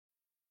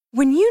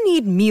When you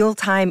need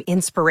mealtime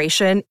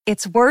inspiration,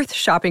 it's worth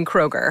shopping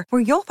Kroger,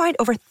 where you'll find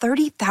over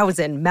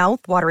 30,000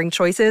 mouth-watering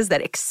choices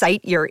that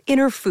excite your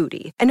inner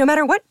foodie. And no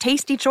matter what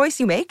tasty choice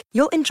you make,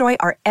 you'll enjoy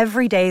our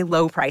everyday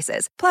low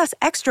prices, plus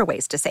extra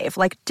ways to save,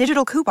 like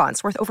digital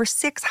coupons worth over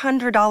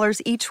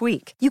 $600 each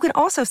week. You can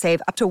also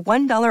save up to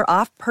 $1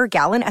 off per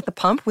gallon at the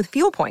pump with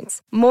fuel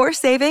points. More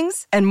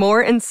savings and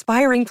more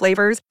inspiring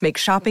flavors make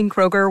shopping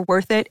Kroger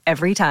worth it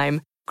every time.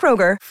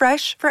 Kroger,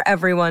 fresh for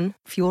everyone.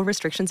 Fuel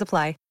restrictions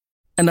apply.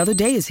 Another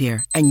day is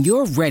here, and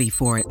you're ready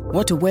for it.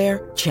 What to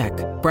wear? Check.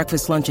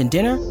 Breakfast, lunch, and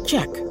dinner?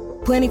 Check.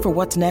 Planning for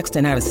what's next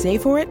and how to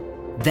save for it?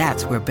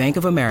 That's where Bank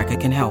of America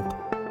can help.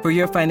 For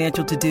your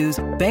financial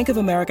to-dos, Bank of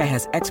America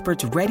has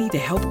experts ready to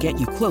help get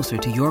you closer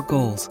to your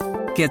goals.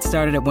 Get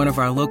started at one of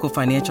our local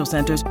financial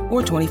centers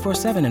or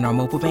 24/7 in our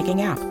mobile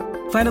banking app.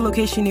 Find a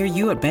location near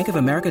you at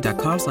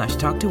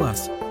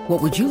bankofamerica.com/talktous.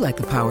 What would you like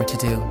the power to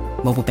do?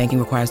 Mobile banking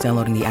requires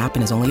downloading the app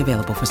and is only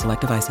available for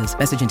select devices.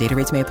 Message and data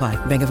rates may apply.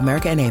 Bank of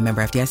America N.A.,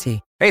 member FDIC.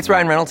 Hey, it's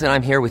Ryan Reynolds, and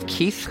I'm here with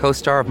Keith,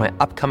 co-star of my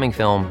upcoming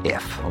film,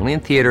 If, only in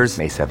theaters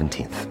May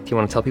 17th. Do you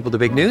want to tell people the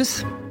big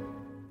news?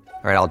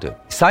 All right, I'll do it.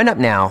 Sign up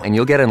now and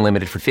you'll get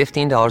unlimited for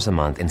 $15 a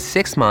month and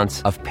 6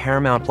 months of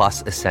Paramount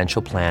Plus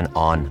Essential Plan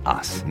on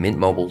us.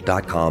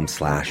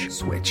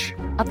 MintMobile.com/switch.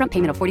 Upfront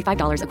payment of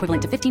 $45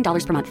 equivalent to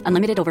 $15 per month.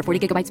 Unlimited over 40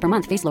 gigabytes per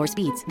month. Face lower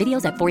speeds.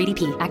 Videos at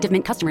 480p. Active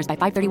Mint customers by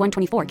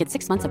 531.24 get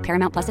 6 months of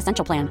Paramount Plus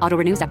Essential Plan. Auto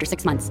renews after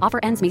 6 months. Offer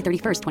ends May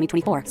 31st,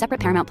 2024. Separate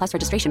Paramount Plus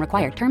registration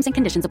required. Terms and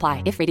conditions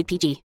apply if rated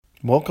PG.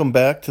 Welcome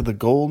back to the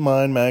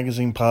Goldmine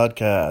Magazine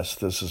podcast.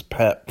 This is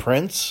Pat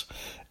Prince,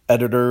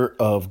 editor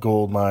of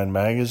Goldmine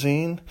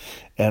Magazine,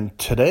 and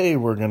today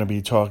we're going to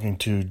be talking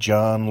to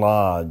John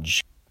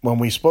Lodge. When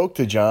we spoke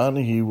to John,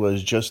 he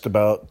was just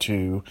about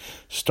to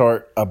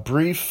start a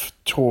brief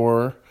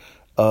tour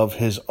of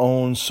his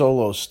own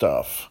solo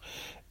stuff,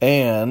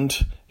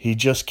 and he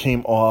just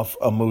came off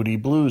a Moody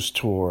Blues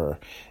tour,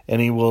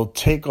 and he will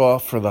take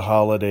off for the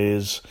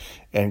holidays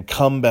and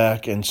come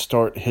back and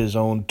start his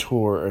own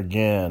tour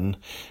again,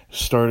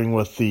 starting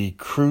with the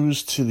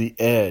Cruise to the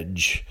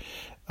Edge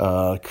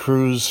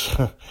cruise,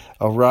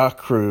 a rock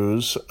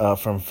cruise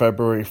from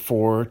February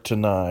 4 to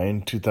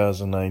 9,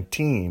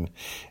 2019.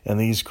 And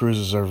these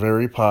cruises are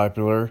very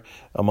popular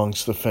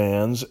amongst the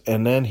fans.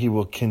 And then he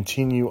will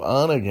continue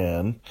on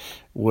again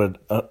with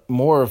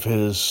more of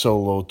his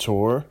solo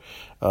tour,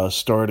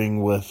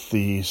 starting with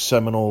the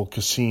Seminole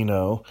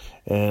Casino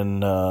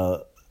in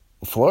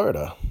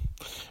Florida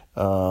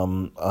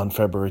on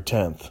February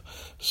 10th.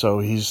 So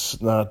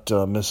he's not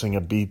missing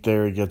a beat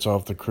there. He gets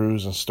off the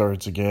cruise and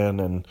starts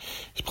again. And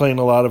he's playing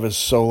a lot of his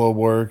solo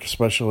work,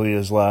 especially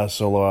his last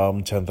solo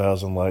album,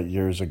 10,000 Light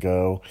Years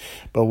Ago.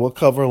 But we'll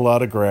cover a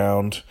lot of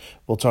ground.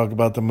 We'll talk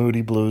about the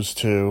Moody Blues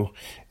too.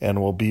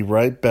 And we'll be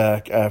right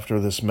back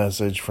after this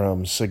message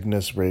from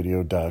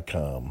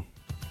CygnusRadio.com.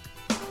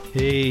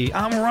 Hey,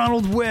 I'm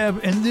Ronald Webb,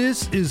 and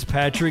this is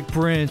Patrick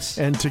Prince.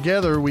 And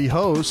together we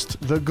host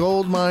the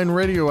Goldmine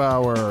Radio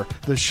Hour,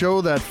 the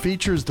show that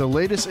features the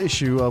latest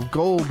issue of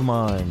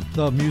Goldmine,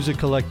 the Music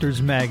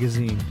Collectors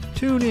Magazine.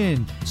 Tune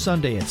in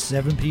Sunday at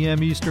 7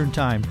 p.m. Eastern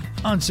Time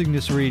on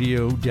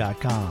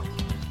CygnusRadio.com.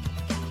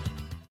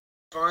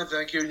 Fine,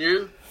 thank you. And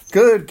you?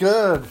 Good.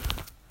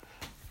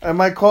 Am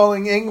I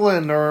calling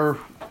England, or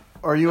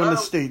are you in the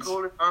States?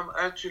 I'm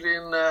actually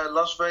in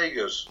Las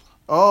Vegas.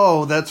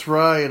 Oh, that's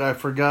right. I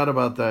forgot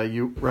about that.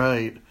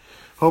 Right.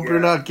 Hope you're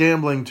not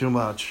gambling too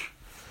much.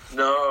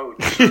 No.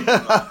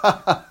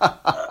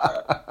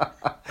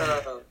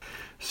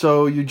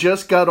 So you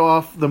just got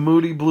off the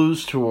Moody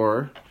Blues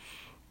tour,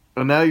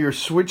 and now you're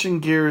switching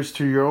gears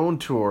to your own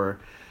tour.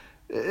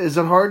 Is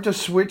it hard to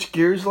switch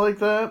gears like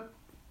that?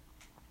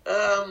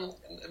 No,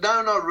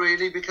 not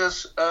really,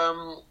 because,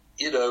 I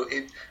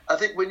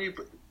think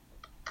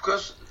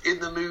because in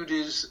the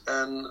Moody's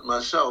and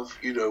myself,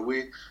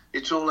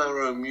 it's all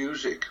our own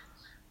music.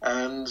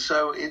 And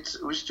so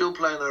we're still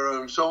playing our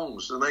own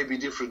songs. There may be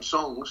different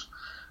songs.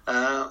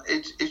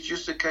 It's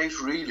just a case,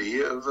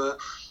 really, of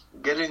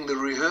getting the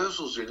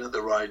rehearsals in at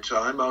the right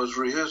time. I was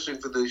rehearsing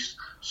for this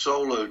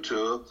solo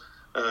tour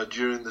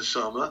during the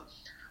summer,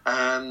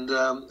 and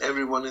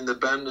everyone in the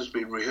band has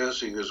been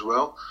rehearsing as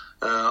well,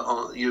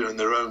 in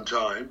their own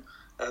time.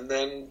 And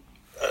then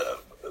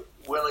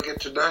when I get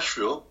to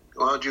Nashville,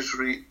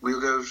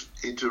 we'll go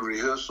into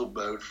rehearsal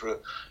mode for a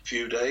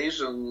few days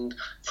and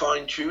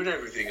fine-tune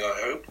everything, I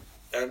hope.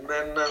 And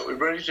then we're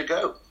ready to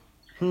go.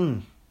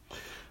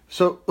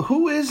 So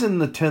who is in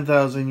the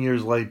 10,000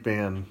 Years Light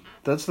Band?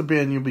 That's the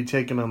band you'll be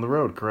taking on the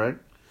road,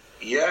 correct?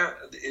 Yeah,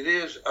 it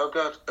is. I've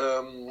got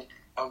a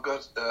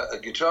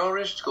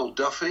guitarist called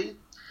Duffy.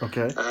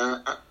 Okay.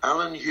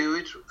 Alan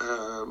Hewitt,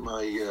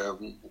 my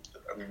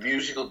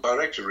musical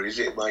director, is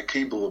it? My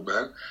keyboard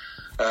man.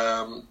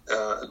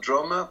 A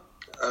drummer.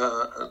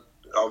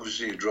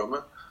 Obviously a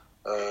drummer,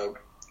 and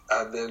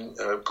then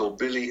called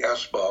Billy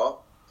Asbar,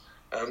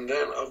 and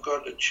then I've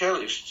got a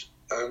cellist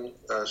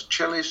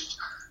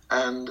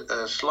and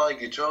a slide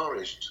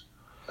guitarist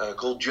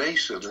called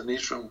Jason, and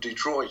he's from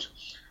Detroit.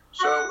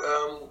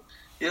 So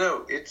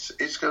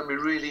it's going to be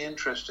really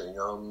interesting.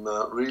 I'm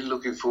really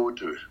looking forward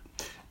to it.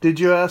 Did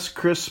you ask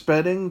Chris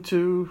Spedding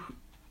to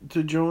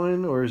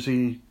join, or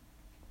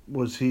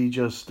was he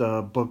just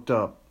booked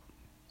up?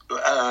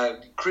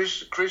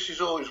 Chris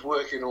is always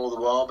working all the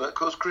while, but of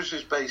course Chris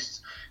is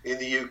based in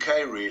the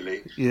UK,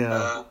 really.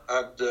 Yeah.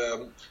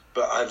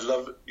 But I'd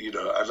love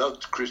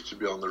Chris to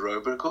be on the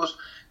road. But of course,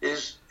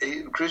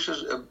 Chris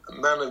is a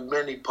man of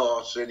many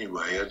parts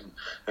anyway, and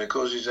of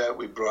course he's out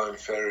with Brian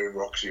Ferry and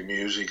Roxy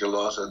Music a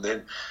lot, and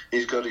then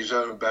he's got his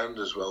own band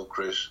as well,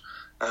 Chris.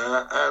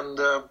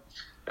 To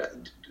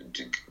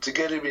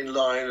get him in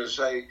line and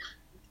say,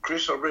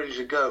 Chris, I'm ready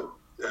to go.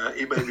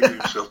 He may be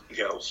doing something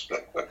else.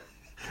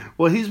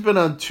 Well, he's been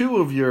on 2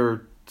 of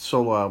your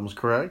solo albums,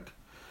 correct?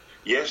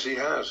 Yes, he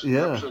has.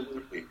 Yeah.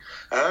 Absolutely.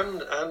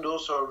 And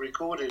also I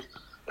recorded,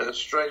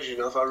 strangely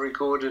enough,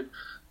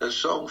 a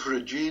song for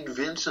a Gene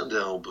Vincent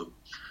album.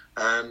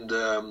 And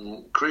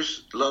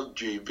Chris loved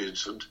Gene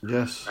Vincent.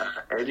 Yes.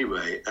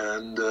 Anyway,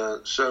 and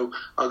so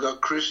I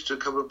got Chris to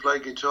come and play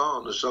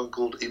guitar on a song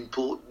called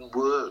Important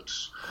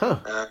Words. Huh.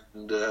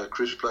 And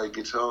Chris played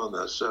guitar on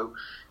that. So,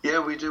 yeah,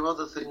 we do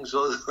other things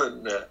other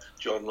than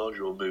John Lodge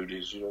or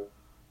Moody's,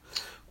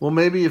 Well,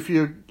 maybe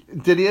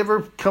did he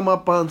ever come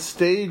up on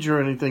stage or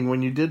anything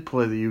when you did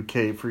play the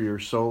UK for your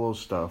solo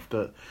stuff?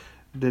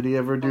 Did he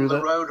ever do on the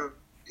that? Road,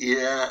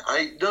 yeah,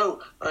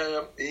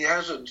 he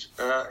hasn't.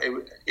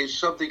 It's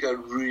something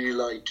I'd really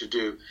like to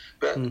do.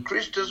 But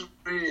Chris doesn't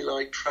really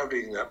like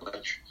travelling that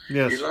much.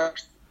 Yes.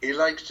 He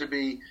likes to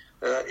be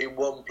in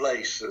one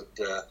place. And,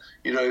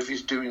 if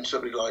he's doing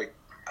something like,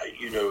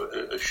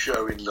 a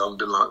show in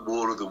London like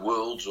War of the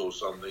Worlds or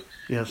something,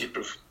 yes, he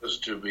prefers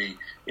to be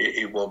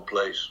in one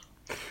place.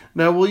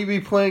 Now, will you be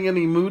playing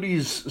any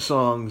Moody's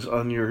songs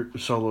on your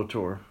solo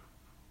tour?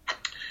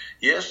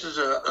 Yes,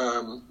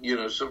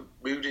 there's some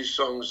Moody's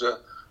songs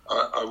that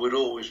I would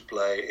always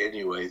play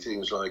anyway.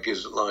 Things like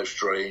Isn't Life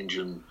Strange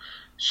and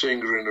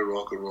Singer in a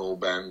Rock and Roll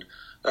Band.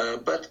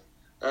 But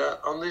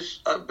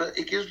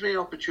it gives me an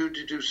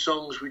opportunity to do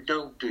songs we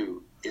don't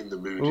do in the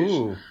Moody's.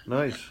 Ooh,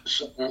 nice.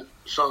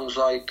 Songs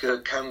like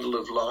Candle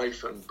of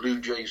Life and Blue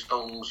Jay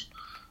songs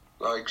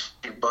like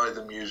By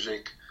the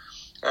Music.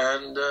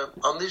 And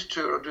on this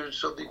tour, I'm doing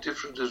something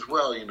different as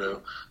well,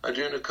 I'm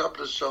doing a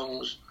couple of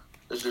songs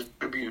as a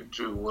tribute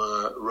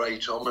to Ray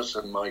Thomas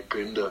and Mike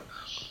Pinder,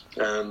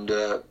 and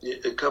a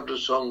couple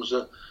of songs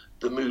that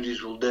the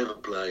Moody's will never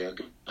play, I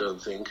don't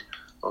think,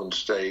 on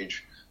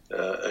stage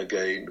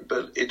again.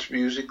 But it's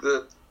music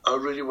that I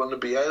really want to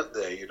be out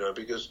there,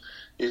 because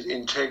it's an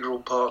integral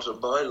part of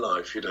my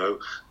life,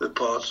 the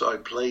parts I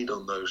played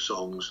on those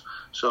songs.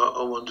 So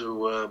I want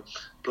to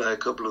play a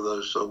couple of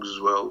those songs as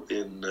well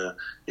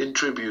in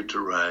tribute to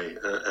Ray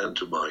and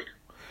to Mike.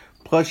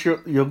 Plus,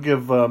 you'll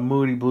give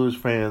Moody Blues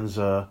fans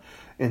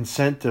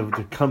incentive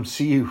to come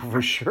see you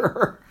for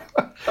sure.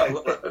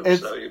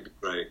 It'd be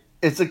great.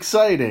 It's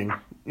exciting.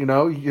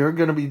 You're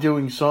going to be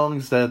doing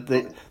songs that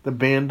the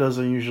band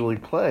doesn't usually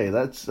play.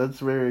 That's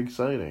very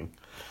exciting.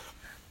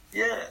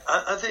 Yeah,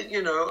 I think,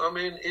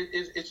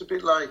 it's a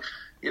bit like,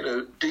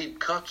 deep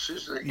cuts,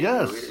 isn't it?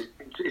 Yes.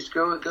 It's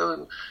go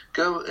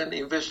and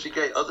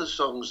investigate other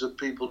songs that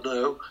people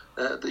know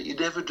that you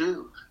never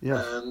do.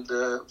 Yes. And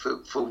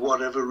for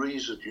whatever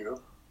reason,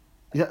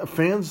 Yeah,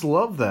 fans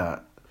love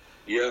that.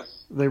 Yeah.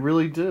 They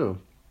really do.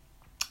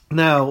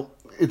 Now,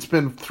 it's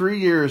been 3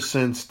 years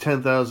since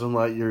 10,000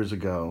 Light Years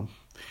Ago.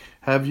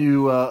 Have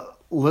you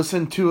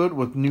listened to it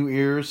with new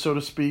ears, so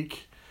to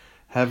speak?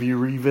 Have you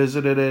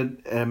revisited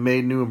it and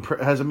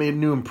has it made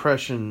new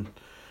impressions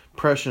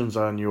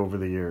on you over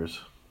the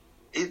years?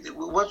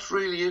 What's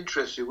really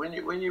interesting when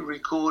you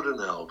record an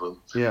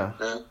album, yeah,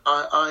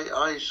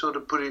 I sort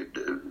of put it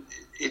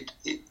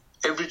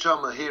every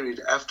time I hear it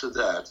after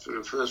that for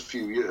the first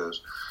few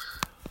years,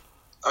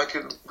 I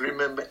can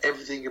remember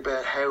everything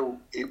about how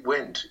it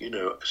went,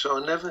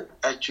 So I never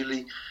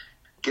actually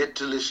get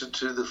to listen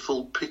to the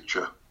full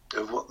picture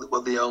of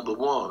what the album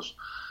was,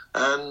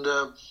 and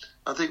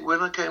I think when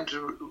I came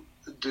to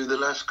do the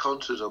last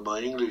concert on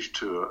my English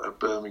tour at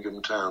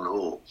Birmingham Town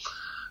Hall,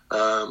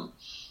 the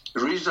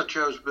reason I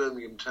chose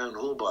Birmingham Town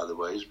Hall, by the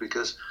way, is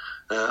because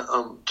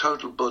I'm a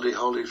total Buddy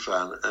Holly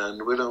fan,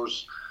 and when I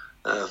was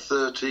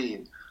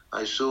 13,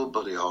 I saw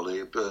Buddy Holly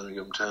at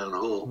Birmingham Town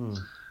Hall,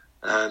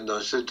 and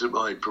I said to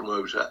my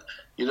promoter,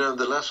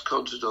 the last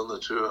concert on the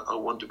tour, I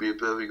want to be at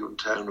Birmingham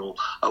Town Hall.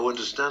 I want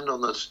to stand on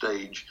that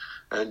stage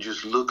and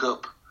just look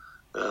up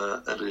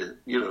at a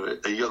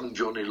young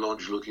Johnny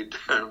Lodge looking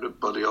down at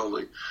Buddy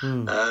Holly,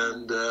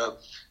 and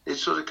it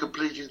sort of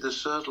completed the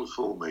circle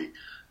for me.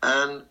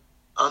 And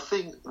I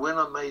think when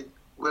I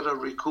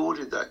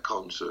recorded that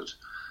concert,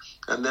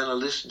 and then I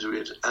listened to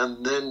it,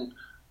 and then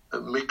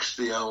mixed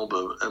the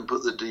album and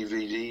put the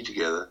DVD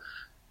together,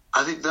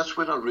 I think that's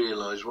when I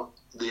realised what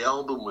the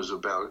album was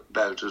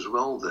about as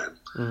well then.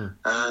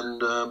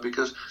 And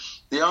because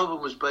the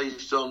album was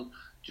based on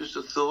just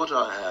a thought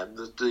I had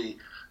that the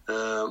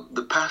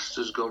past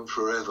has gone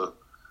forever,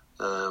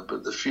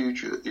 but the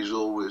future is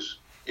always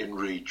in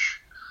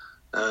reach.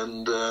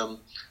 And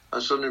I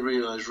suddenly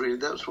realised really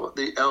that's what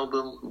the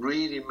album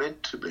really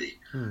meant to me.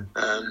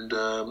 And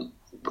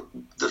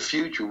the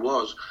future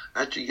was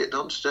actually getting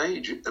on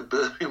stage at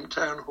Birmingham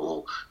Town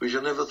Hall, which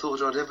I never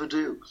thought I'd ever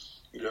do,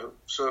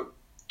 So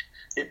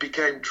it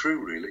became true,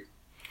 really.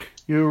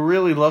 You were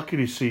really lucky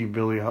to see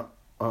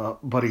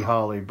Buddy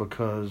Holly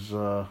because,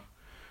 a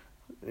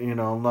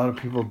lot of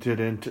people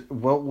didn't.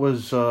 What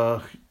was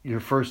your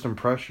first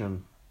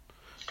impression?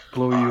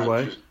 Blew you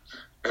away?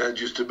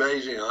 Just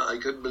amazing. I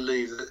couldn't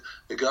believe that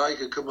the guy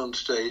could come on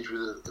stage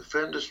with a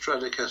Fender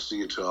Stratocaster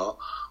guitar,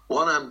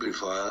 one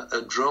amplifier,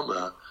 a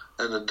drummer,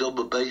 and a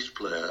double bass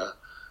player,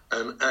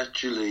 and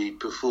actually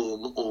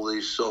perform all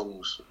these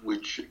songs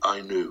which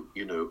I knew.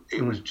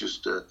 It was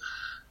just an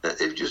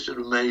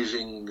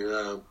amazing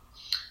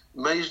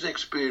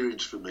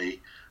experience for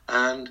me,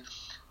 and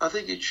I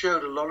think it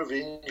showed a lot of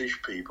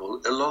English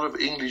people, a lot of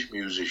English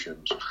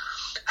musicians,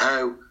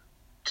 how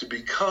to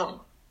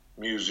become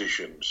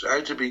musicians,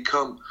 how to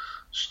become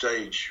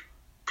stage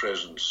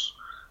presence,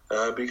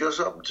 because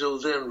up until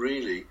then,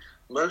 really,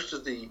 most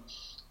of the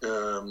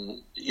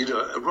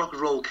rock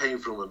and roll came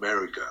from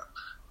America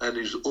and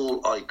is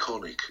all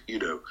iconic.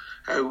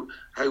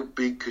 How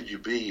big could you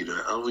be?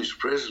 Elvis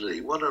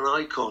Presley, what an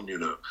icon.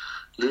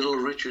 Little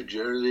Richard,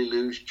 Jerry Lee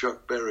Lewis,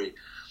 Chuck Berry.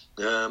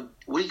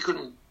 We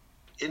couldn't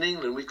in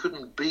England. We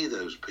couldn't be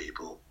those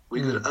people.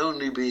 We could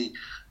only be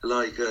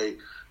like a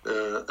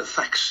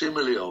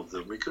facsimile of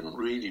them. We couldn't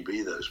really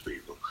be those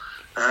people.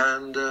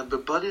 And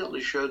but Buddy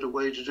Holly showed a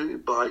way to do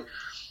it by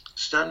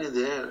standing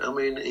there. I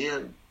mean, he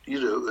had,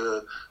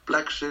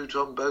 black suit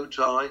on, bow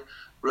tie,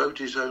 wrote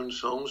his own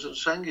songs and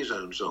sang his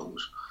own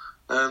songs.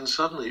 And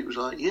suddenly it was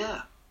like,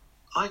 yeah,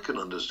 I can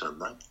understand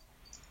that.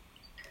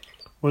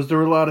 Was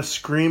there a lot of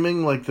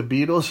screaming like the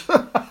Beatles?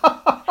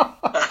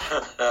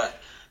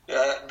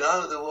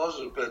 No, there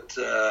wasn't, but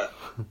I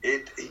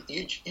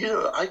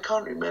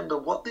can't remember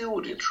what the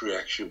audience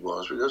reaction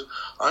was because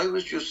I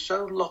was just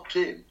so locked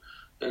in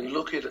and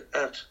looking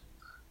at,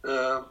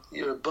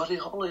 Buddy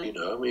Holly.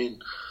 I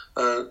mean,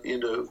 I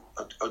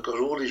got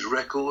all his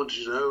records,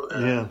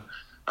 and yeah.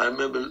 I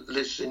remember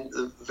listening.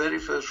 The very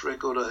first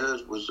record I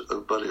heard was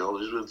of Buddy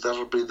Holly's was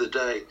 "That'll Be the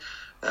Day,"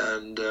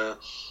 and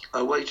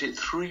I waited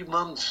 3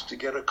 months to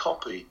get a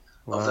copy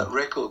of that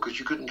record because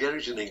you couldn't get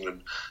it in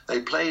England.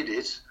 They played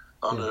it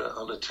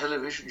on a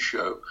television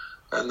show,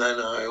 and then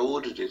I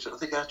ordered it. I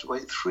think I had to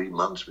wait 3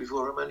 months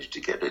before I managed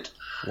to get it.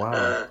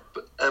 Wow!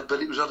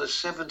 But it was on a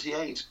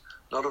 78,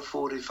 not a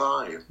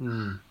 45.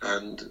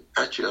 And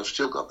actually, I've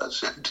still got that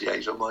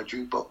 78 on my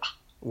jukebox.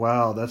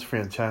 Wow, that's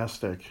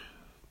fantastic.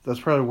 That's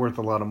probably worth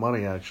a lot of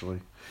money,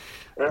 actually.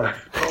 I'll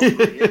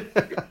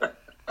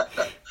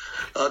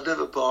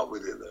never part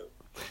with it, though.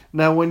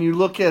 Now, when you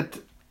look at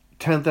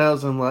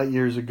 10,000 Light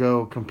Years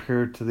Ago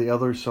compared to the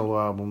other solo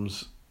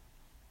albums,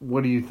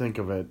 what do you think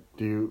of it?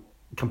 Do you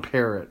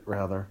compare it,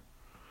 rather?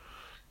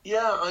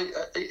 Yeah,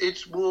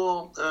 it's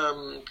more.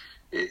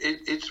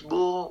 It's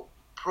more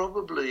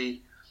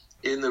probably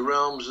in the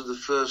realms of the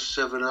first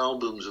 7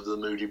 albums of the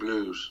Moody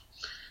Blues.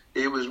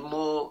 It was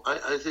more.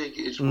 I think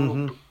it's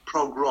more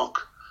prog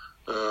rock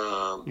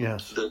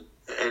than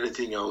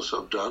anything else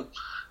I've done.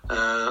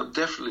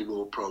 Definitely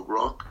more prog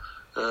rock,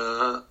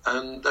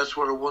 and that's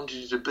what I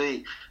wanted it to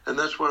be, and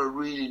that's what I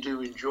really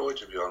do enjoy,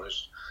 to be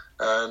honest.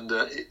 And,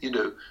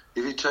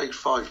 if it takes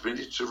 5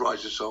 minutes to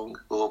write a song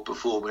or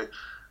perform it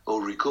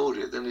or record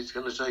it, then it's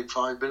going to take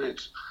 5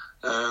 minutes.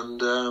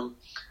 And,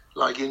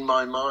 like in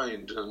my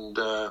mind.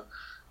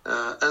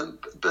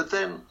 But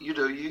then,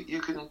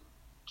 you can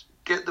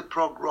get the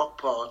prog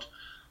rock part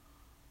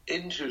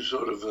into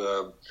sort of,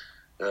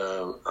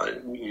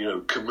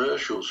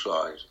 commercial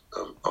side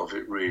of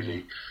it,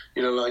 really.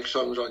 Like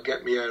songs like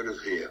Get Me Out of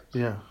Here.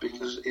 Yeah.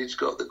 Because it's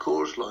got the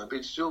chorus line, but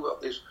it's still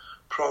got this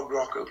prog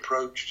rock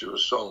approach to a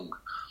song,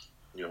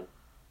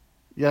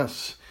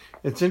 Yes.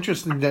 It's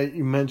interesting that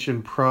you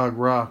mentioned prog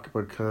rock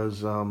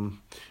because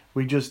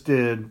we just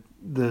did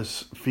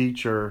this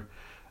feature,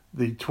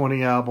 the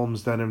 20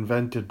 albums that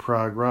invented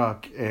prog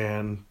rock,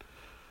 and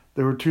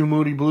there were 2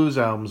 Moody Blues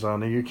albums on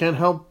there. You can't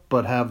help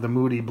but have the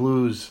Moody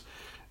Blues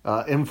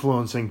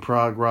influencing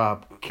prog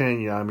rock,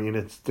 can you? I mean,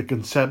 it's the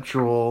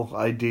conceptual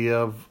idea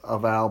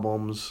of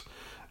albums.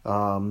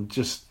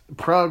 Just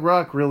prog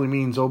rock really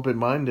means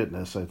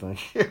open-mindedness, I think.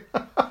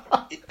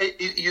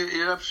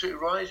 You're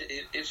absolutely right.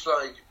 It's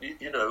like,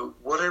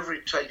 whatever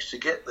it takes to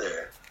get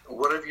there,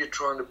 whatever you're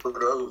trying to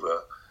put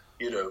over,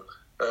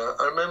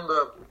 I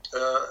remember,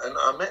 and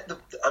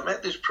I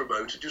met this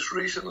promoter just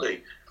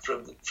recently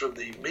from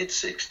the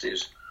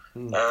mid-60s,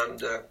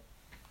 and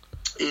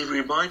he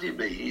reminded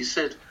me, he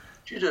said,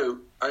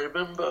 I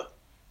remember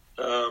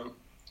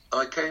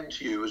I came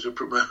to you as a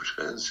promoter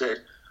and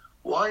said,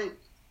 why,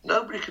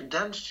 nobody can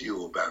dance to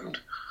your band,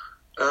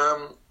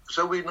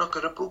 so we're not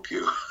going to book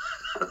you.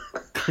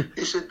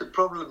 He said, the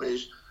problem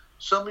is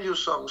some of your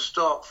songs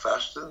start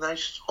fast and they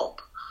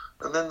stop,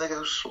 and then they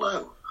go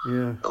slow.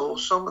 Yeah. Or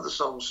some of the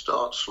songs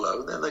start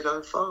slow and then they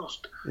go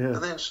fast. Yeah.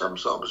 And then some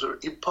songs are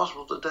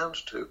impossible to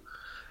dance to.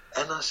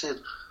 And I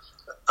said,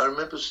 I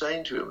remember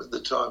saying to him at the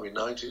time in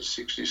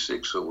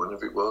 1966 or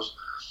whenever it was,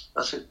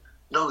 I said,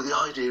 no, the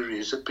idea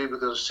is that people are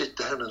going to sit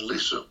down and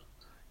listen.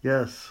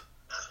 Yes.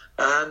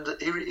 And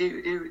he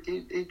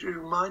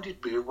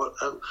reminded me of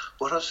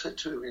what I said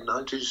to him in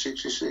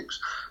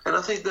 1966. And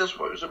I think that's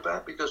what it was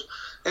about, because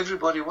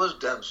everybody was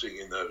dancing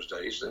in those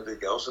days and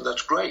everything else, and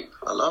that's great.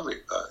 I love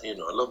it. I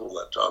love all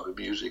that type of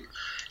music.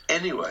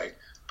 Anyway,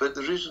 but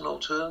there is an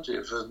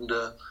alternative, and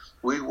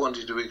we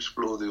wanted to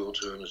explore the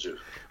alternative.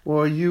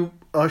 Well, you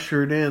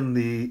ushered in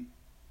the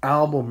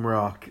album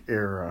rock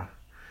era,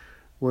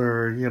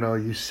 where,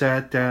 you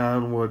sat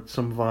down with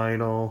some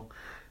vinyl,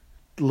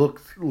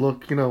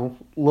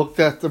 looked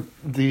at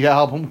the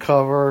album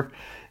cover,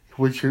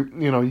 which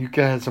you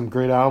had some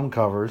great album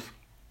covers,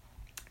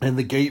 and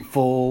the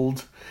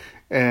gatefold,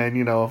 and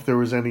if there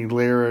was any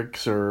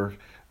lyrics or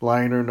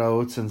liner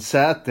notes, and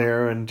sat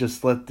there and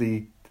just let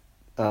the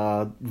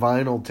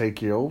vinyl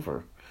take you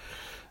over.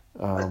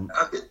 I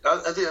think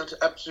that's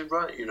absolutely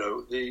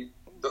right.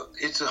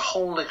 It's a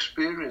whole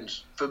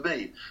experience for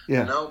me.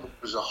 Yeah. An album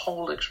was a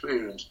whole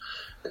experience.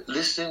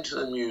 Listening to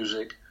the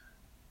music,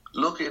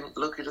 looking at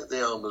the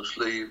album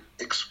sleeve,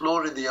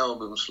 exploring the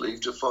album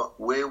sleeve to find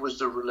where was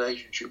the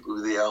relationship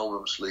with the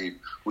album sleeve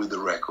with the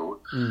record,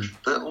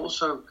 but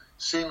also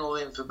seeing all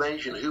the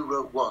information, who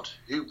wrote what,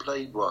 who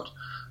played what,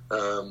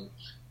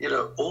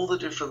 all the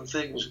different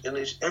things, and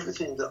it's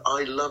everything that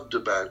I loved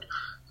about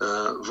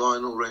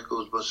vinyl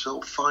records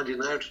myself,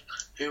 finding out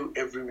who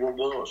everyone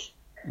was.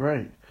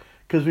 Right.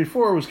 Because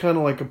before it was kind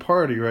of like a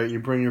party, right? You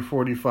bring your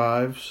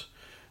 45s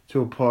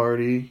to a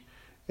party,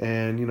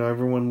 and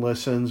everyone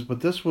listens. But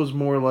this was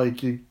more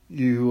like you.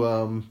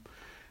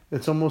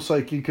 It's almost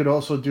like you could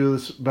also do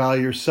this by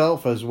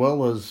yourself as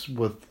well as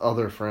with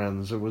other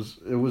friends. It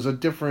was a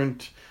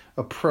different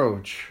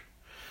approach.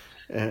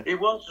 It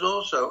was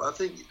also, I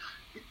think,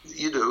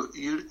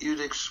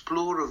 you'd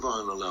explore a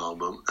vinyl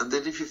album, and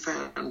then if you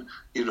found,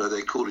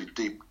 they call it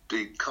deep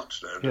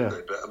cuts now, don't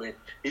they? But I mean,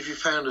 if you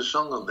found a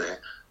song on there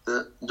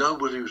that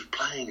nobody was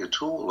playing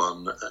at all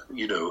on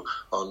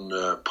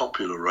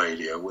popular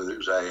radio, whether it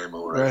was AM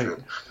or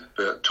FM,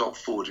 but top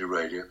 40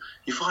 radio,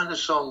 you find a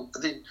song,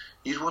 and then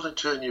you'd want to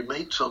turn your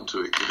mates onto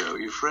it,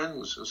 your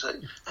friends, and say,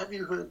 have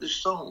you heard this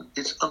song?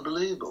 It's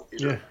unbelievable.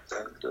 And,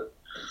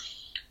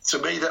 to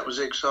me, that was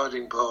the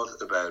exciting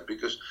part about it,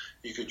 because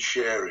you could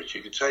share it.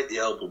 You could take the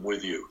album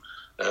with you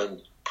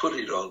and put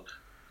it on,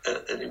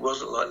 and it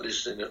wasn't like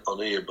listening on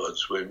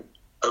earbuds when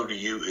only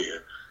you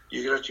hear.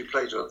 You could actually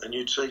play it on, and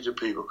you'd say to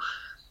people,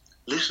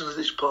 listen to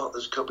this part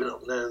that's coming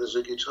up now. There's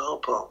a guitar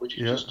part, which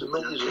is just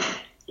amazing.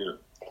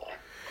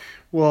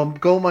 Well,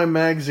 Goldmine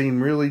Magazine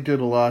really did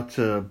a lot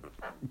to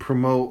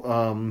promote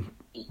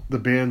the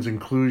band's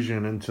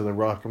inclusion into the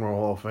Rock and Roll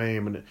Hall of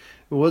Fame, and it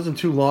wasn't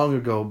too long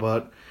ago,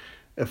 but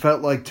it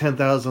felt like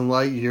 10,000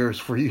 light years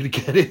for you to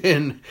get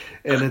in,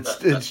 and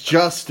it's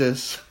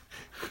justice.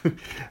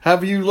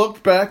 Have you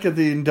looked back at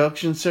the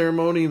induction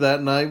ceremony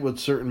that night with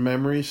certain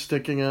memories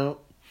sticking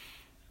out?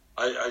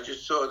 I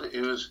just thought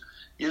it was,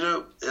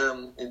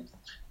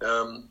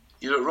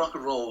 rock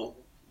and roll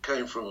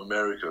came from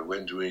America,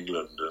 went to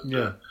England,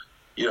 and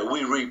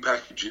we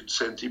repackaged it,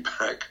 sent it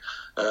back,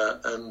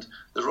 and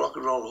the Rock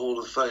and Roll Hall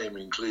of Fame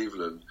in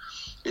Cleveland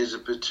is a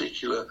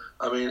particular,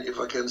 if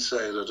I can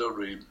say it, I don't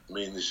really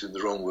mean this in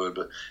the wrong word,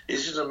 but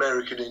it's an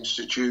American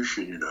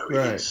institution,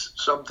 Right. It's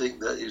something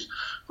that is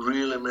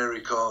real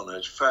Americana,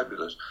 it's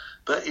fabulous.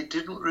 But it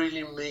didn't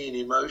really mean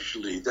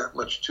emotionally that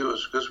much to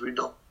us, because we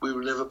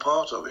were never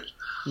part of it.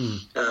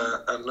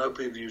 And no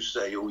people used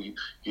to say,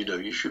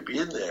 you should be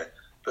in there.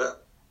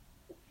 But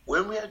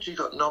when we actually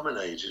got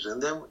nominated,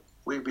 and then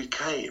we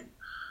became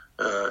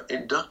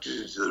inducted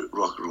into the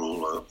Rock and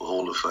Roll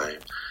Hall of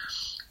Fame,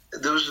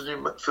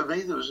 for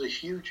me, there was a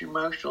huge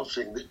emotional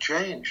thing that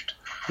changed.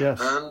 Yes.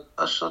 And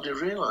I suddenly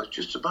realised,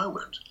 just a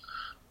moment,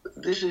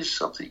 this is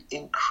something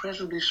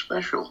incredibly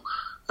special.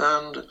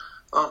 And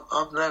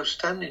I'm now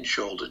standing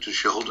shoulder to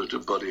shoulder to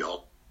Buddy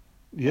Holly.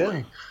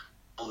 Yeah.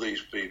 All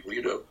these people,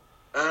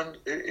 And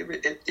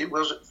it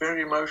was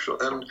very emotional.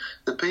 And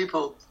the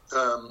people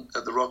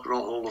at the Rock and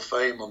Roll Hall of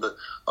Fame on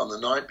the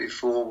night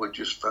before were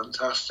just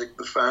fantastic.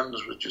 The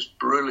fans were just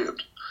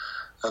brilliant.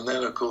 And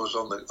then, of course,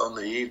 on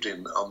the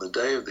evening, on the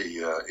day of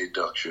the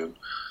induction,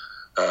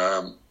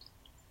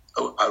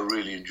 I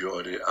really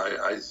enjoyed it.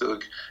 I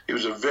thought it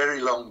was a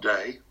very long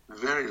day.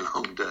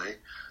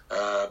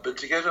 But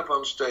to get up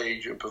on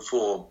stage and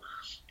perform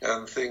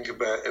and think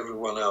about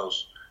everyone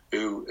else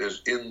who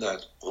is in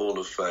that Hall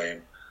of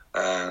Fame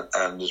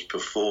and has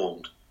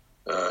performed,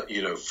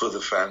 for the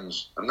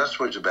fans. And that's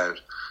what it's about,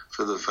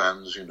 for the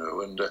fans,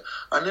 And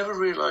I never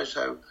realised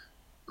how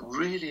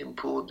really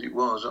important it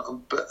was.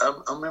 But I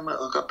remember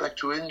I got back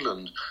to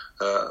England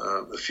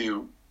a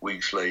few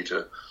weeks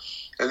later,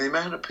 and the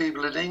amount of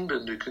people in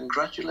England who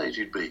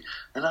congratulated me.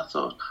 And I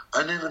thought,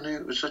 I never knew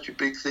it was such a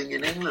big thing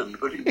in England,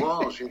 but it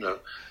was,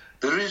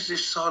 There is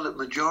this silent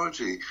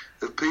majority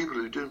of people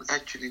who don't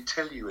actually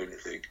tell you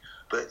anything,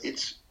 but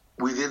it's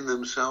within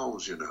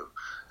themselves,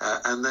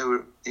 and they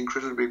were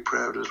incredibly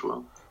proud as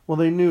well. Well,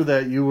 they knew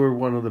that you were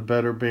one of the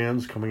better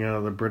bands coming out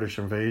of the British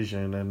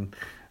invasion, and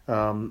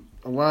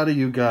a lot of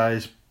you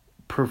guys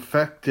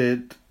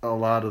perfected a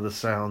lot of the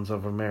sounds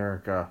of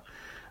America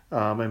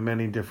in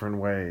many different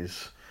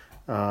ways.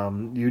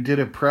 You did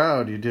it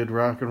proud. You did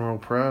rock and roll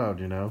proud,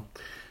 you know.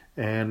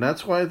 And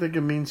that's why I think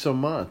it means so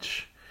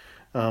much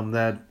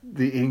that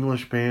the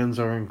English bands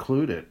are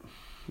included.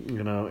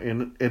 You know,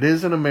 and it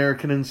is an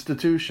American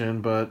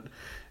institution, but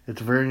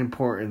it's very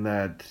important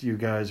that you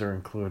guys are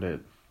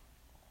included.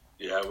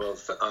 Yeah, well,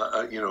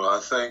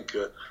 I thank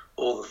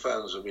all the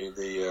fans. I mean,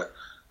 the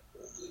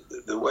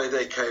way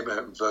they came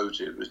out and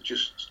voted was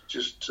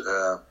just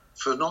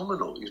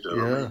phenomenal. You know,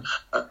 Yeah.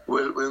 I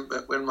mean,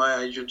 when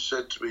my agent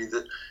said to me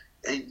that,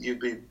 hey,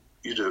 you've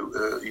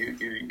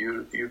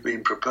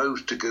been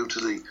proposed to go to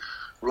the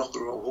Rock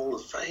and Roll Hall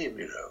of Fame,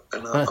 you know,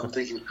 and I'm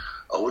thinking,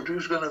 I wonder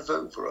who's going to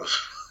vote for us.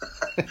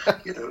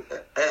 You know,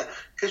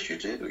 because you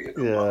do. You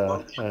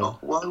know, Yeah,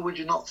 why would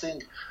you not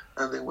think?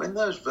 And then when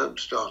those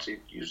votes started,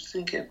 you're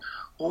thinking,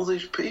 all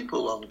these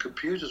people on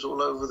computers all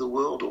over the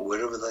world or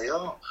wherever they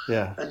are,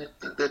 Yeah. and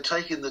they're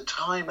taking the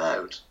time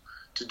out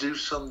to do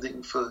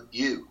something for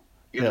you.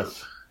 You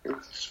Yes. know,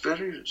 it's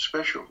very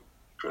special,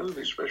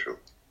 incredibly special.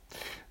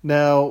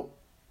 Now,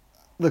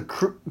 the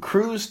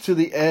Cruise to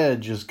the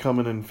Edge is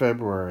coming in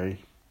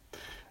February.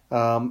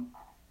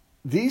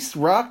 These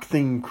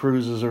rock-themed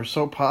cruises are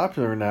so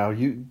popular now.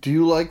 Do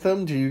you like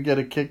them? Do you get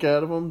a kick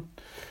out of them?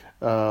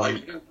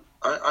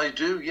 I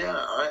do, yeah.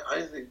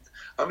 I think.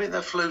 I mean,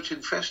 they're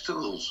floating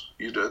festivals.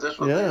 You know, that's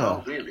what they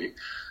are, really.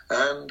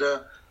 And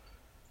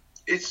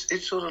it's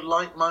sort of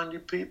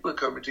like-minded people are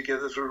coming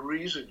together for a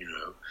reason, you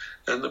know.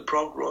 And the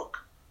prog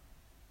rock,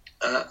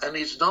 and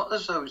it's not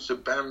as though it's a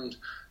band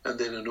and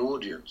then an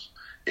audience.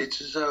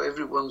 It's as though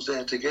everyone's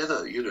there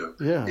together, you know.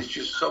 Yeah. It's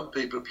just some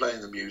people are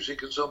playing the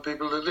music and some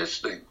people are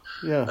listening.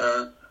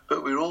 Yeah.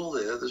 But we're all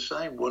there the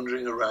same,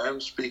 wandering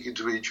around, speaking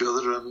to each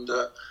other and,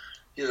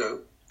 you know,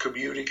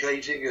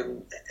 communicating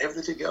and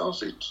everything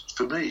else. It's,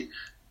 for me,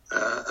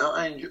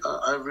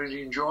 I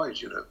really enjoy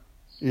it, you know.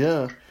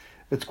 Yeah.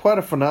 It's quite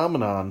a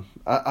phenomenon.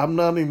 I'm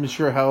not even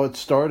sure how it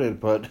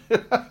started, but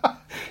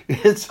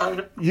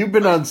you've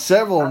been on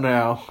several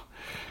now.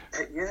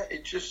 Yeah,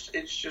 it's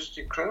just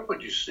incredible when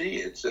you see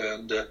it,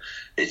 and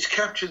it's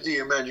captured the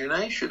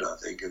imagination, I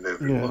think, of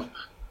everyone.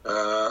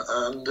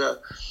 Yeah.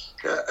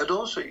 And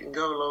also you can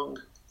go along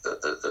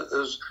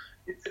as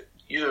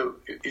you know,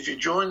 if you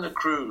join the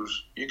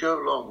cruise, you go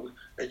along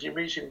and you're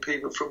meeting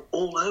people from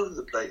all over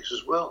the place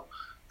as well,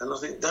 and I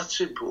think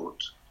that's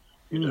important.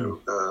 You know,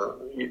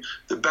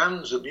 the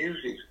bands of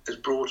music has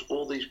brought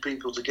all these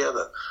people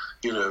together.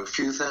 You know, a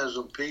few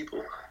thousand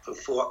people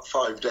for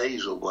 5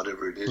 days or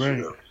whatever it is. Right.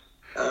 You know.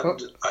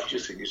 And I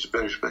just think it's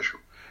very special.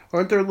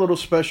 Aren't there little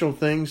special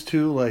things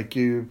too? Like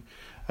I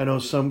know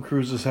some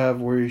cruises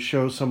have where you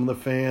show some of the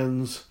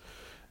fans,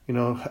 you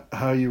know,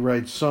 how you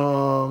write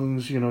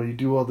songs. You know, you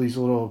do all these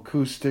little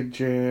acoustic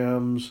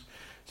jams.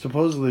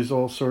 Supposedly there's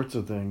all sorts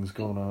of things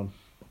going on.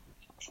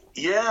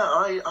 Yeah,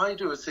 I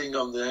do a thing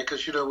on there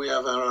because, you know, we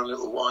have our own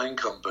little wine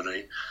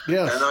company.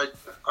 Yes. And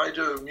I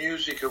do a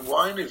music and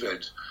wine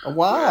event. Oh,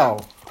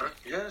 wow.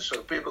 Yeah,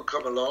 so people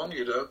come along,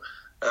 you know,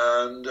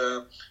 and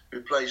we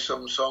play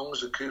some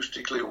songs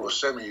acoustically or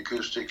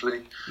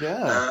semi-acoustically.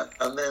 Yeah.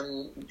 And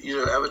then, you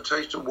know, have a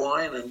taste of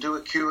wine and do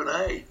a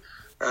Q&A.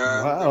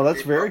 Wow,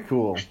 that's very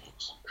cool.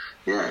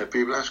 Yeah,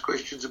 people ask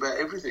questions about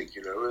everything,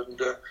 you know, and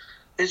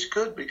it's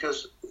good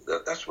because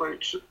that's why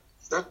to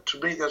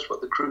me, that's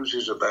what the cruise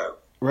is about.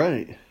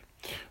 Right.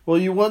 Well,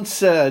 you once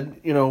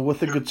said, you know,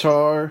 with a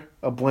guitar,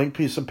 a blank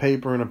piece of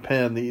paper, and a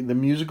pen, the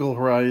musical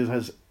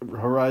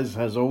horizon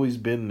has always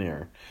been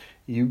there.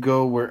 You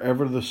go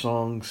wherever the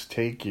songs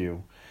take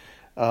you.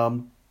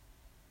 Do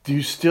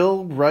you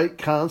still write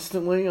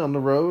constantly on the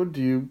road?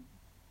 Do you?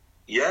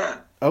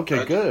 Yeah.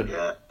 Okay, good.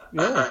 Yeah.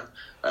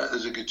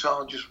 There's a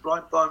guitar just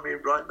right by me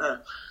right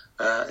now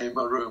in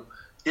my room.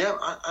 Yeah,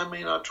 I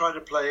mean, I try to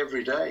play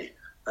every day,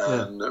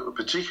 and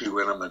particularly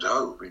when I'm at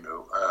home, you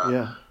know.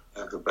 I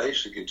have the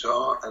bass, the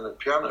guitar, and the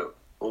piano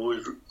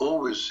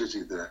always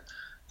sitting there.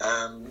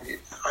 And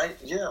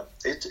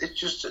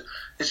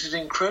it's an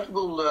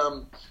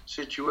incredible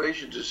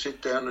situation to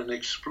sit down and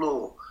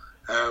explore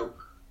how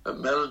a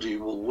melody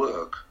will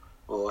work,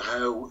 or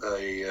how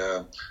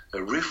a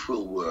riff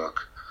will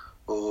work,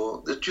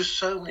 or there's just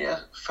so many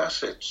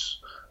facets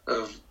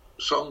of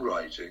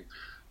songwriting.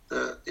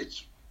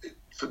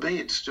 For me,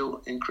 it's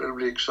still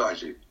incredibly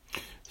exciting.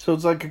 So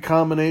it's like a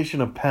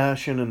combination of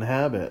passion and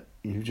habit.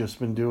 You've just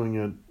been doing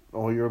it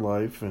all your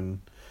life, and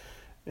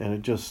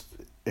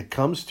it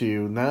comes to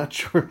you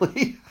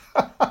naturally.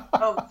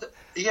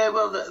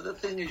 The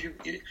thing is,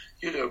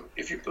 you know,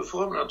 if you're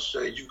performing on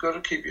stage, you've got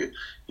to keep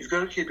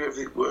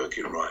everything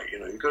working right. You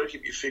know, you've got to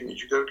keep your fingers,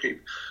 you've got to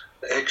keep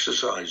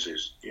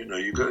exercises. You know,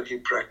 you've got to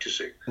keep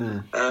practicing.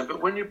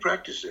 But when you're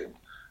practicing,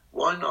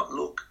 why not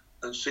look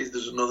and see if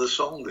there's another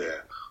song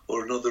there,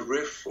 or another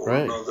riff, or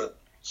another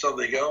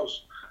something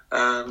else?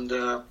 And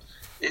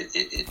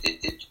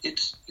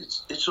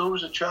it's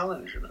always a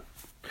challenge, you know.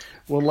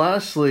 Well,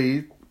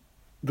 lastly,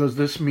 does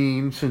this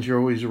mean, since you're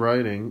always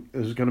writing,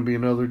 is going to be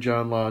another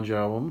John Lodge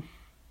album?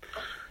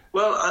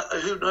 Well,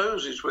 who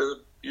knows? It's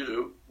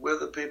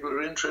whether people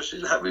are interested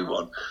in having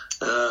one.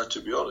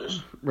 To be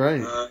honest,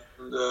 right?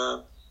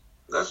 And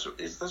that's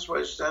what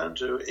it's down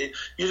to.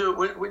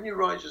 When you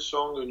write a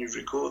song and you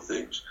record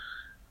things,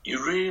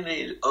 you really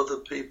need other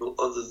people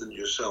other than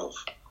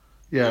yourself.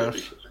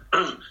 Yes.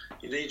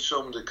 You need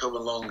someone to come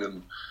along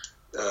and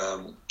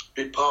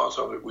be part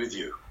of it with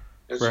you.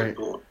 That's right.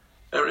 important.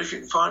 And if you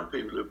can find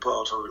people who are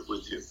part of it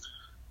with you.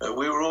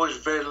 We were always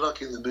very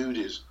lucky in the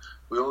Moody's.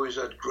 We always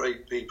had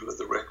great people at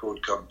the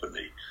record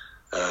company.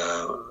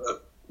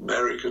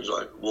 Americans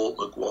like Walt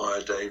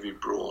McGuire, David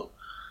Braun.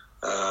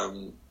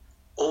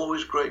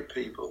 Always great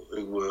people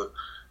who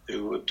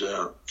would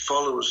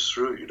follow us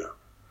through, you know.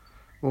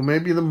 Well,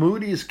 maybe the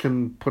Moody's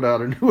can put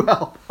out a new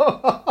album.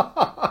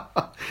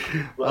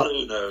 Well,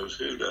 who knows?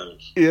 Who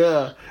knows?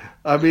 Yeah.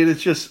 I mean,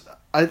 it's just,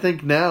 I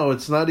think now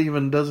it's doesn't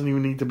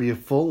even need to be a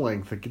full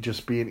length. It could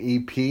just be an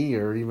EP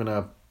or even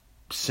a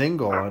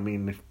single. I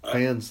mean,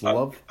 fans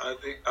love. I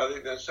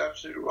think that's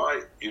absolutely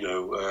right. You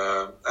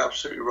know,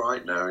 absolutely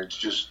right. Now it's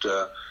just,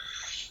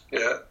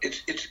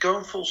 it's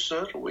gone full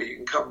circle where you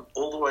can come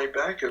all the way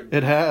back and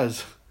it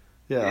has,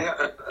 yeah.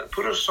 And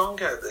put a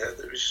song out there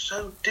that is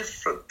so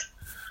different.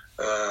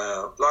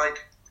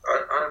 Like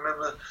I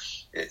remember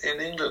in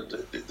England,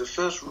 the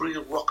first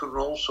real rock and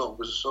roll song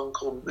was a song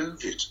called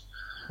 "Move It"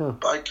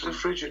 by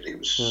Cliff Richard. It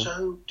was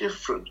so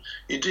different.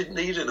 You didn't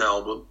need an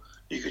album.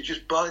 You could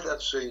just buy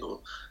that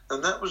single.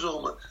 And that was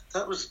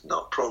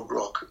not prog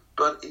rock,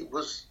 but it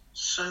was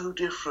so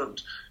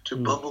different to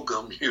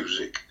bubblegum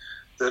music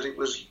that it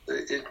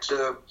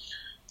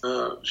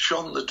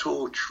shone the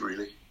torch,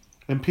 really.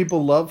 And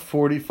people love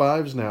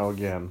 45s now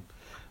again.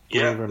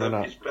 Yeah, believe it or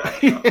not.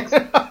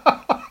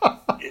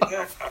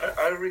 Yeah,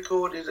 I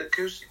recorded an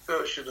acoustic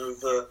version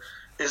of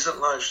Isn't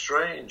Life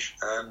Strange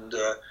and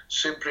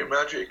Simply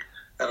Magic,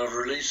 and I've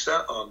released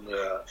that on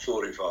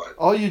 45.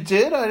 Oh, you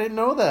did? I didn't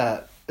know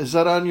that. Is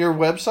that on your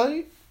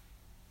website?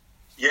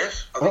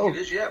 Yes, I think it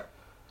is, yeah.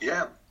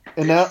 Yeah.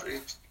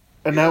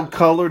 And now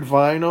colored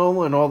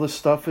vinyl and all this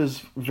stuff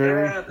is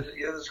very... Yeah,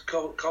 there's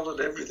colored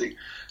everything.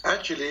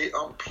 Actually,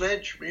 on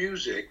Pledge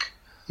Music...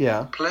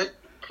 Yeah. Pledge,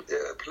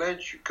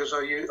 because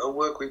I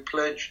work with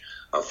Pledge,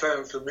 I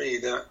found for me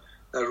that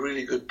they're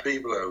really good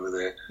people over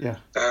there. Yeah.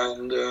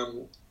 And,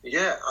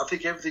 I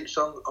think everything's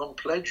on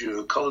Pledge,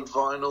 colored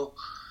vinyl.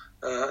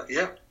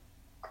 Yeah.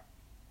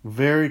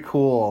 Very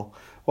cool.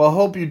 Well, I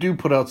hope you do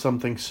put out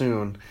something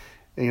soon.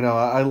 You know,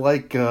 I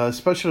like,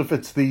 especially if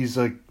it's these,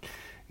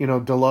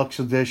 deluxe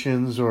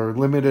editions or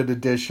limited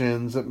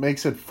editions. It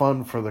makes it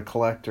fun for the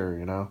collector,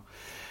 you know.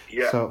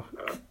 Yeah. So,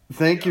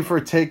 thank you for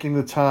taking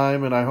the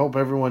time, and I hope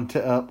everyone,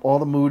 all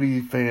the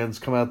Moody fans,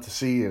 come out to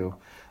see you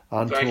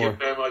on tour. Thank you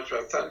very much.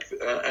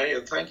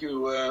 Thank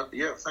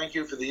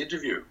you for the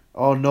interview.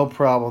 Oh, no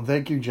problem.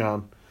 Thank you,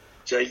 John.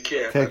 Take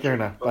care. Take care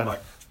now. Bye-bye. Bye.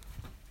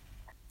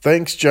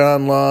 Thanks,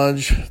 John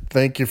Lodge.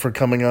 Thank you for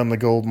coming on the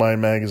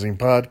Goldmine Magazine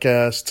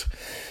podcast.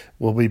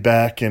 We'll be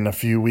back in a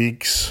few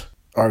weeks.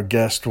 Our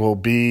guest will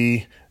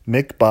be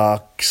Mick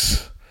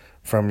Box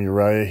from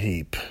Uriah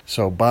Heep.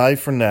 So bye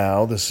for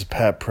now. This is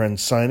Pat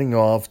Prince signing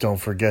off.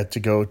 Don't forget to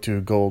go to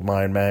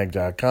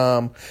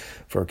goldminemag.com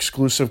for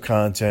exclusive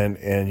content,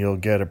 and you'll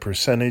get a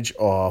percentage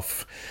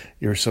off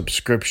your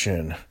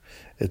subscription.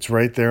 It's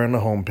right there on the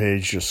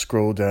homepage. Just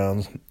scroll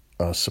down,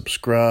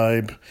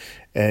 subscribe,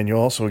 and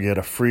you'll also get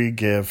a free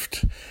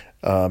gift.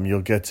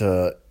 You'll get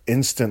to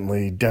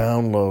instantly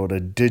download a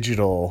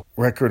digital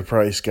record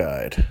price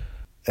guide.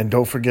 And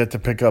don't forget to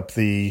pick up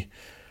the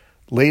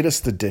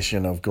latest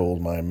edition of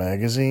Goldmine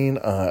Magazine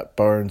at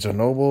Barnes &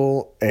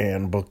 Noble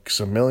and Books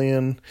A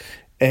Million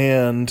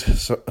and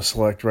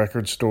select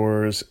record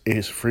stores.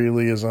 Ace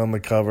Frehley is on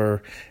the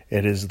cover.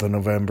 It is the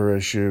November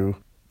issue.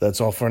 That's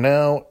all for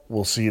now.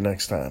 We'll see you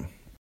next time.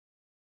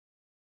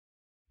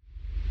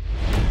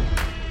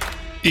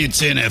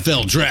 It's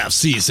NFL draft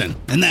season,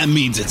 and that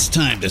means it's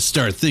time to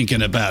start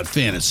thinking about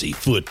fantasy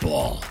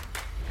football.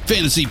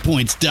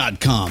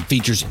 FantasyPoints.com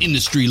features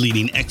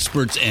industry-leading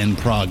experts and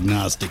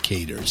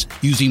prognosticators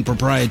using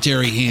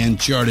proprietary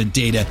hand-charted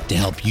data to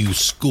help you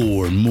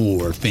score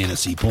more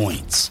fantasy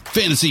points.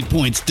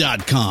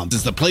 FantasyPoints.com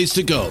is the place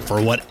to go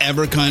for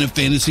whatever kind of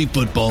fantasy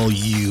football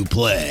you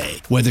play.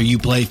 Whether you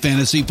play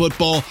fantasy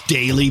football,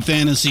 daily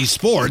fantasy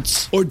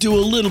sports, or do a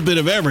little bit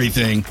of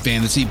everything,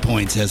 Fantasy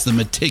Points has the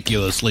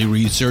meticulously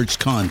researched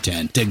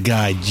content to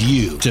guide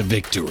you to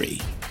victory.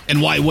 And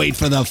why wait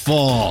for the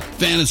fall?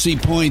 Fantasy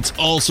Points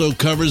also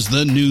covers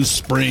the new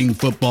spring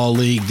football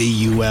league,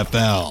 the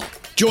UFL.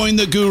 Join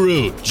the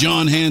guru,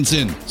 John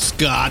Hansen,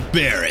 Scott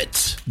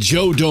Barrett,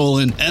 Joe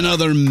Dolan, and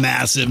other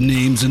massive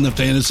names in the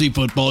fantasy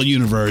football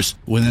universe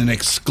with an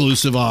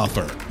exclusive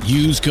offer.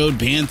 Use code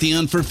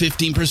Pantheon for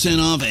 15%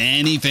 off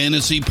any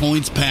Fantasy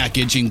Points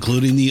package,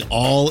 including the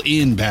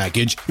all-in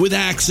package, with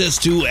access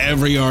to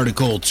every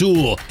article,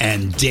 tool,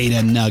 and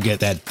data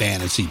nugget that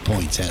Fantasy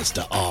Points has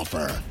to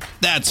offer.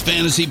 That's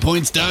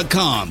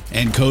fantasypoints.com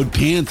and code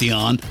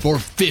Pantheon for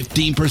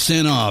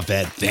 15% off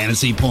at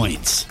Fantasy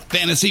Points.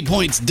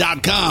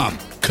 Fantasypoints.com,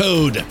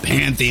 code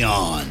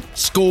Pantheon.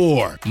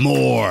 Score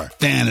more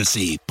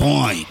fantasy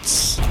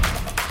points.